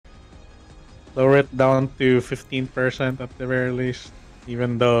lower it down to 15% at the very least.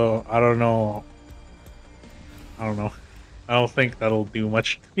 Even though I don't know. I don't think that'll do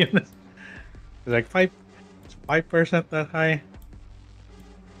much. To be honest. Like 5% that high.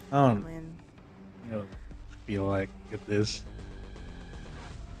 I I don't mean, feel like it is.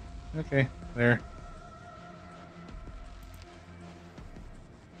 Okay, there.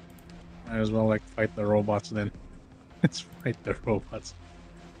 Might as well like fight the robots then. Let's fight the robots.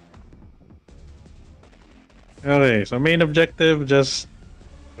 Okay, so main objective, just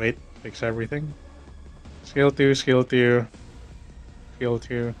wait, fix everything. Skill 2, skill 2, skill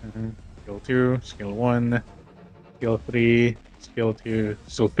 2, skill 2, skill 1, skill 3, skill 2,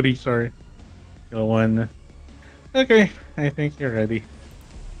 skill 3, sorry, skill 1. Okay, I think you're ready.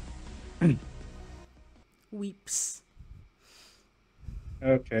 weeps.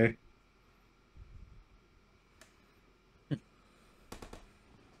 Okay.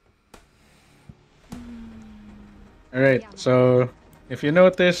 Alright, so if you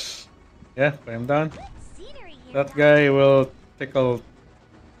notice, yeah, I'm down. That guy will tickle.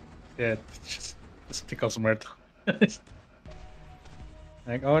 Yeah, just tickles Myrtle.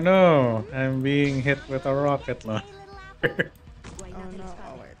 Like, oh no, I'm being hit with a rocket launcher. Oh no.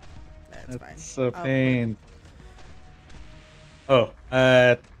 Oh wait, that's fine. That's a I'll put. pain. Oh,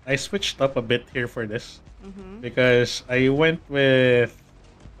 I switched up a bit here for this Mm-hmm. because I went with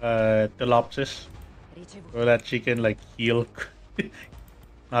Telopsis so that she can like heal. From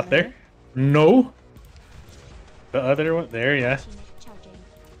Not there. there. No, the other one there. Yeah,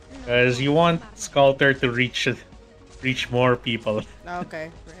 because you want Sculptor to reach more people. Oh, okay,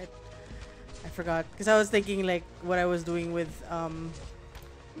 right. I forgot because I was thinking like what I was doing with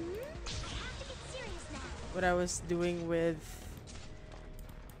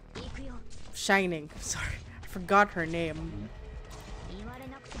Shining. Sorry, I forgot her name.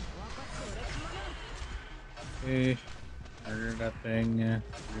 Okay, murder that thing. Murder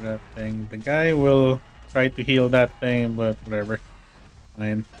that thing. The guy will try to heal that thing, but whatever.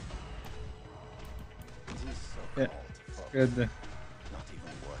 Fine. Yeah, good.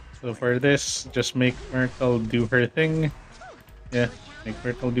 So for this, just make Myrtle do her thing. Yeah, make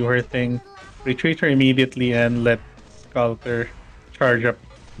Myrtle do her thing. Retreat her immediately and let Sculptor charge up.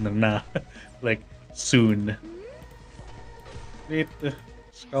 Nah, like soon. Wait,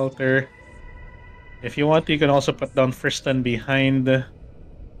 Sculptor. If you want, you can also put down Friston behind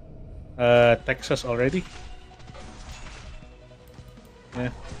Texas already.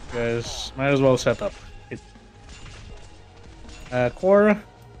 Yeah, because might as well set up. It, Quora.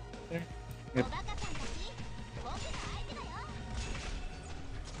 There. Yep.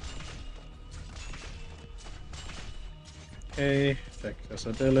 Okay, Texas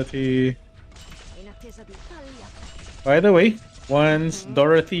ability. By the way, once Mm-hmm.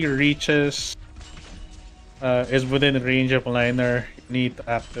 Dorothy reaches is within range of liner, you need to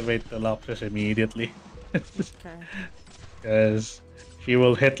activate the Lopsis immediately. Okay. Because she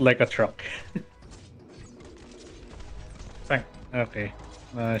will hit like a truck. Fine. Okay.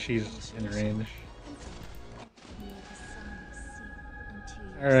 She's in range.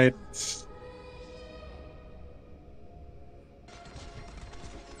 Alright.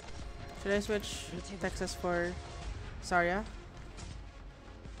 Should I switch Texas for Zarya?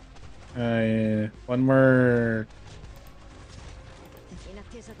 One more.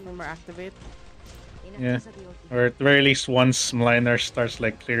 One more activate. Yeah. Or at the very least, once liner starts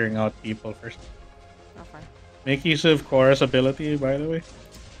like clearing out people first. Oh, fine. Make use of Korra's ability, by the way.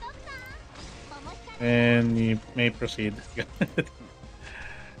 And you may proceed.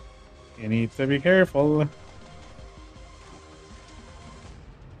 You need to be careful.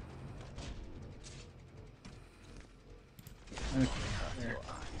 Okay, there.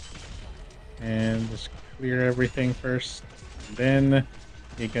 And just clear everything first. Then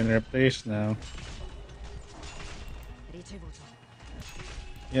you can replace now.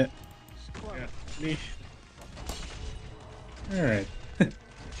 Yeah. Yeah. Alright.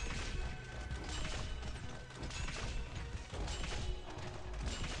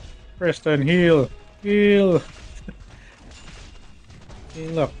 Preston, heal! Heal! Hey,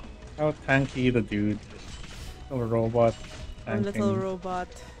 look. How tanky the dude is. Little robot Oh, little tanking. robot.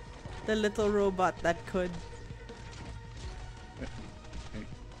 The little robot that could.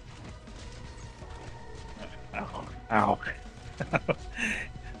 Ow. Ow.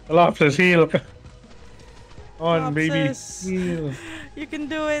 Colossus, heal! Come on, baby. Lopsis! Heal! You can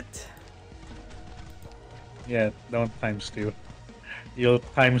do it! Yeah, don't times two. You'll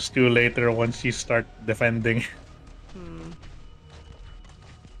times two later once you start defending. Hmm.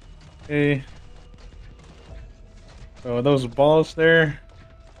 Okay. So those balls there.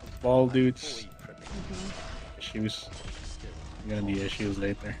 ball dudes. Issues. Gonna be issues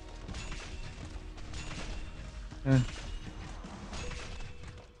later.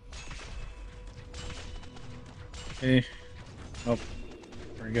 Okay. Nope.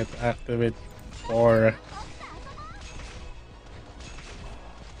 Forget to activate for.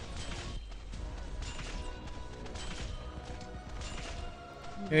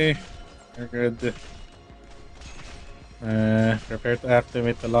 Okay. We're good. Prepare to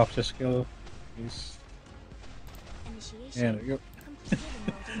activate the lobster skill. Please. Yeah, there we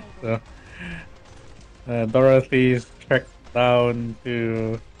go. So, Dorothy's trekked down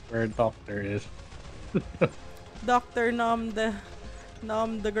to where Doctor is. Doctor Nom the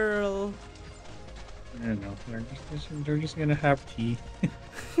girl. I don't know. They're just gonna have tea.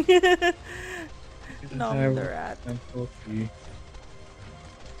 Nom the rat. Simple tea.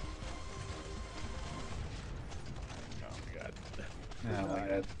 Oh my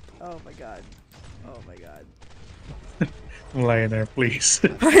god. Oh my god. Oh my god. Liner, please.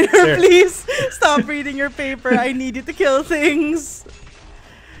 Ryder, please stop reading your paper. I need you to kill things.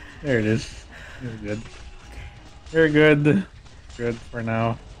 There it is. You're good. You're good. Good for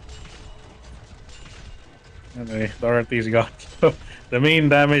now. Anyway, Dorothy's gone. So the main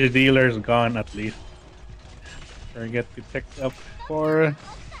damage dealer is gone at least. Forget to pick up for.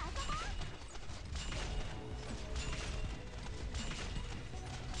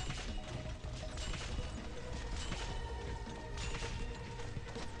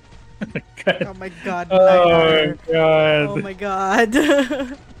 Oh my god, Oh Liner. my god. Oh my god.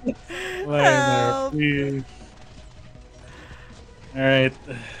 Liner, Help. please. Alright.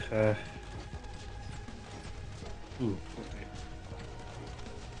 Ooh, okay.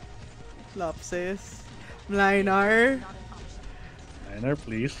 Lopsis. Liner. Liner,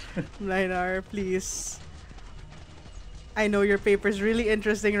 please. Liner, please. I know your paper's really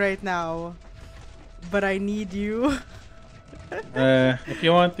interesting right now, but I need you. If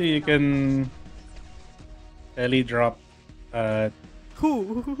you want to, you can tele drop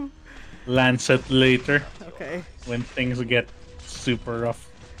Who? Lancet later Okay. when things get super rough.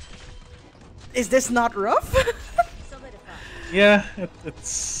 Is this not rough? Yeah,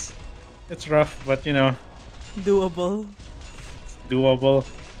 it's rough, but you know, Doable. it's doable.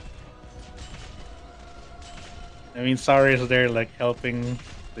 I mean, Sari is there like helping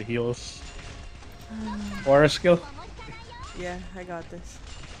the heals. Or a skill. Yeah, I got this.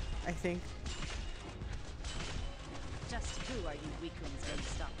 I think. Just who are you weaklings when you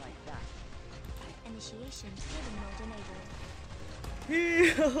stop like that? Initiation healing mode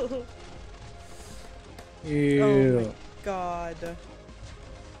enabled. Heal. Oh my Ew. god.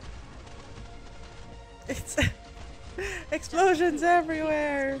 It's explosions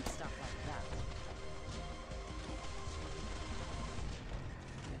everywhere. Stop like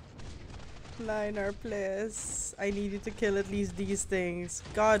that. Liner, please. I need you to kill at least these things.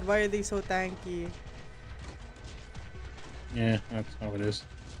 God, why are they so tanky? Yeah, that's how it is.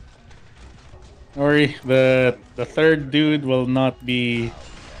 Don't worry, the third dude will not be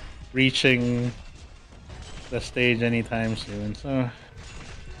reaching the stage anytime soon. So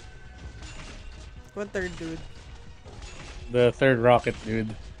What third dude? the third rocket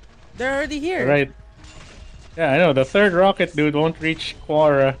dude. They're already here. Right. Yeah, I know. The third rocket dude won't reach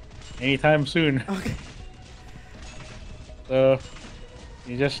Quora anytime soon. Okay. So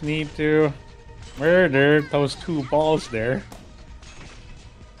you just need to murder those two balls there.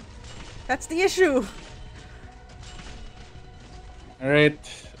 That's the issue.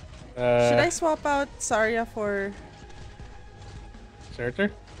 Alright. Should I swap out Zarya for...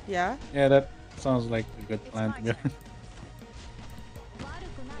 Surtur? Yeah? Yeah, that sounds like a good plan to go.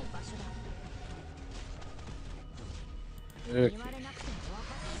 Okay.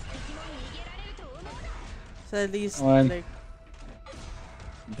 So at least, One. like...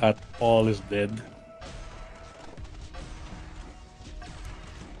 That ball is dead.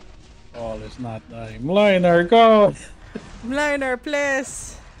 Ball is not dying. Liner, go! Liner,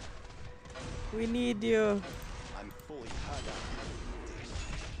 please! We need you.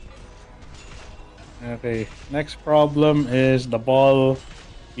 Okay, next problem is the ball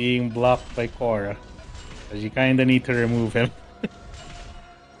being blocked by Korra. Because you kinda need to remove him.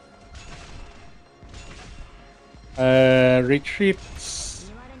 Retreats.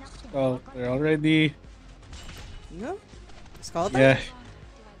 Well, they're already... No? Skull Yeah.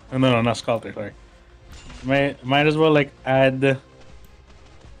 No, not Sculptor, sorry. Might as well like add...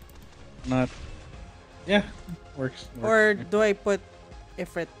 Not... Yeah, works. Or do I put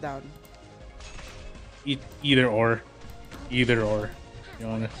Ifrit down? Either or. Either or. You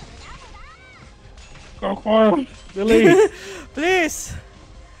wanna... Go, Korra! Delay! Please!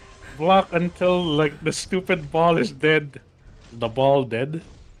 block until like the stupid ball is dead. Is the ball dead?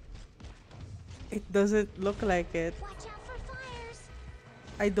 It doesn't look like it.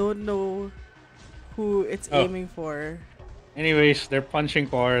 I don't know who it's Oh. aiming for. Anyways, they're punching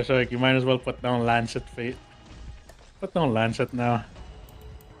core, so like you might as well put down Lancet Fate. Put down Lancet now.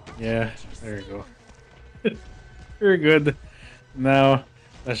 Yeah, there you go. You're good. Now,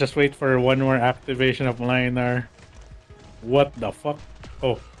 let's just wait for one more activation of Linar. What the fuck?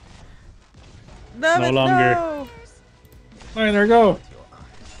 Oh, Damn no it, longer. no! Linar, go!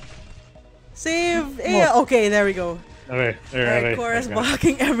 Save! Yeah, okay, there we go. Okay, there, Alright, okay. Cora's Okay.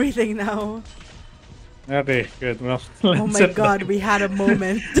 blocking everything now. Okay, good. Well, Oh my Lancet god, died. we had a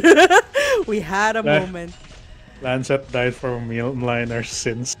moment. We had a Nah. moment. Lancet died from Linar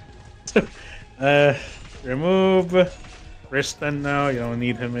sins. Remove Tristan now. You don't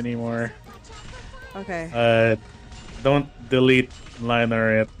need him anymore. Okay. Don't delete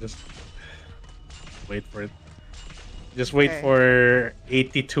Linar yet. Just wait for it. Just wait Okay. for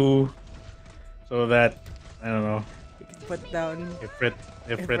 82 so that I don't know You can put down. Ifrit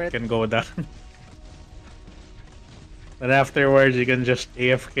Ifrit. can go down. But afterwards you can just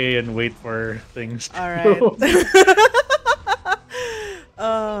AFK and wait for things to Alright. go.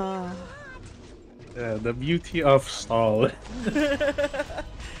 uh, The beauty of stall.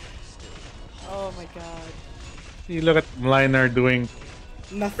 oh my god. See, look at Linar doing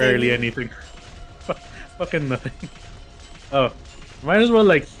Nothing. barely anything. Fucking nothing. Oh, might as well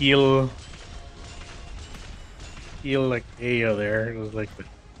like heal like Aya there. It was like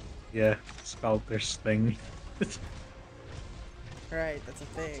the Scalper's thing. Right, that's a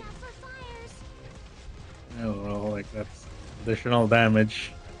thing. I don't know, like that's additional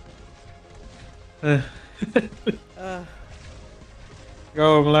damage. Uh,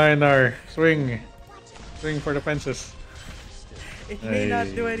 Go, Linar, swing for the fences. it may not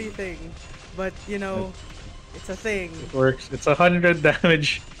do Ay. anything, but you know, it's a thing. It works. It's 100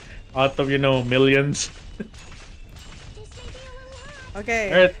 damage out of millions.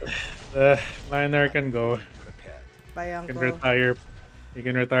 Okay. Alright, Linar can go. Bye, You can Uncle. retire. You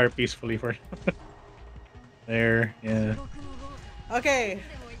can retire peacefully for there. Yeah. Okay.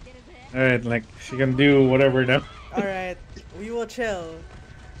 Alright, like she can do whatever now. Alright. We will chill.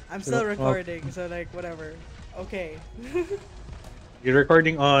 I'm still Well- recording, so like whatever. Okay. You're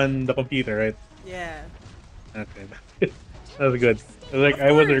recording on the computer, right? Yeah. Okay, that's good. Like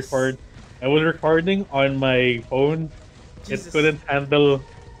Of course. I was recording on my phone. Jesus. It couldn't handle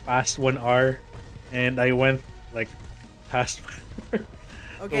past 1 hour, and I went like past.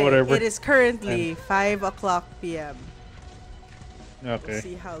 Okay. whatever. It is currently 5 o'clock p.m. We'll Okay,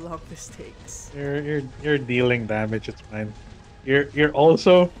 see how long this takes. you're dealing damage. It's fine. You're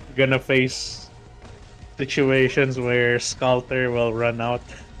also gonna face situations where Scalter will run out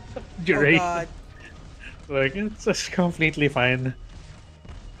Oh duration. god. Like it's just completely fine.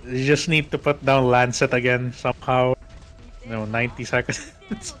 You just need to put down Lancet again somehow. 90 seconds,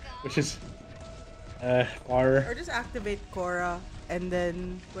 which is far. Or just activate Cora, and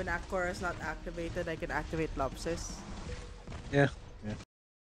then when Cora is not activated, I can activate Lopsis. Yeah.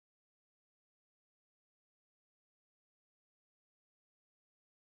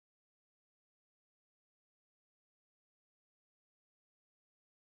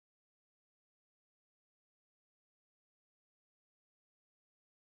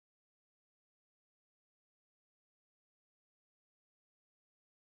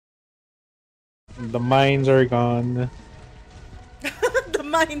 'The mines are gone. The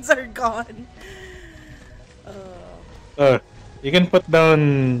mines are gone. You can put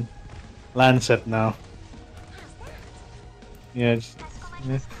down Lancet now. Yeah,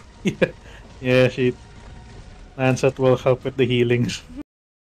 yeah, yeah. Lancet will help with the healings. —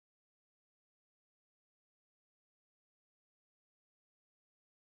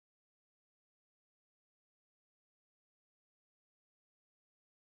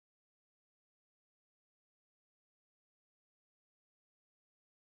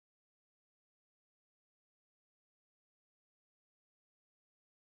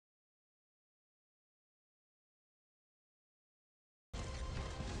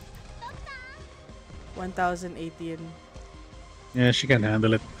 1018. Yeah, she can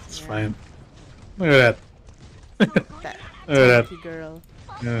handle it. It's Yeah. fine. Look at that. That Look at that. tanky girl.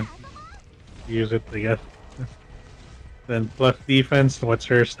 Yeah. Use it, I guess. Then plus defense. What's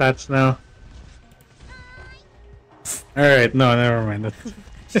her stats now? Alright, no, never mind.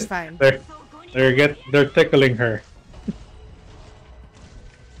 She's fine. They're tickling her.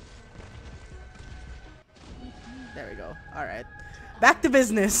 There we go. Alright. Back to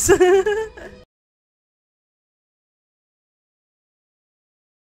business.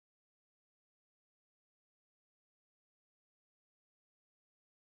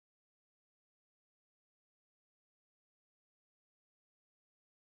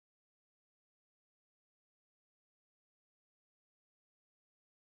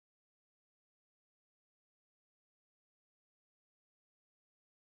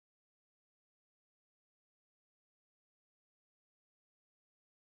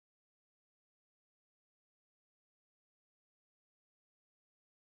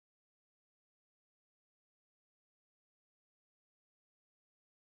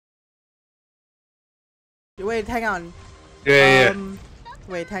 Wait, hang on. Yeah.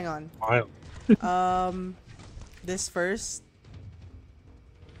 Wait, hang on. Wow. This first.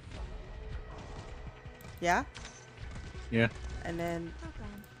 Yeah? Yeah. And then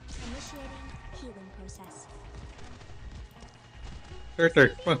Program. Initiating healing process.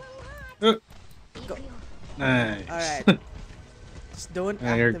 Surtur, come on. go. Nice. Alright. Just don't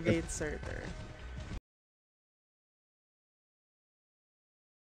You're good. activate Surtur.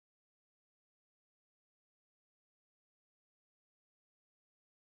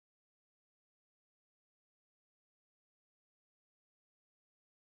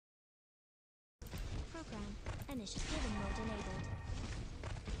 Program. Initial healing mode enabled.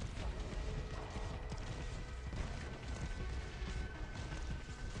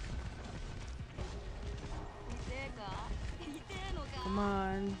 Come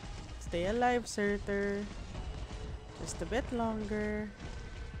on. Stay alive, Surtur. Just a bit longer.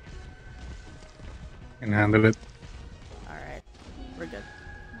 Can handle it. Alright. We're good.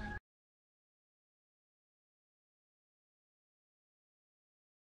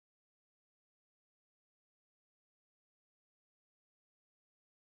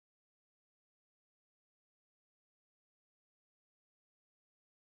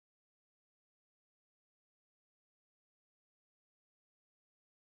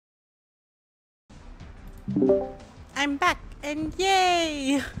 I'm back and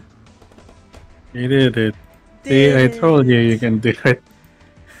yay! You did it. See, Did I told you it. you can do it.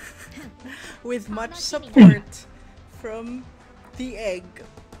 With much support from the egg.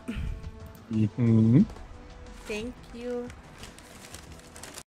 Mm-hmm. Thank you.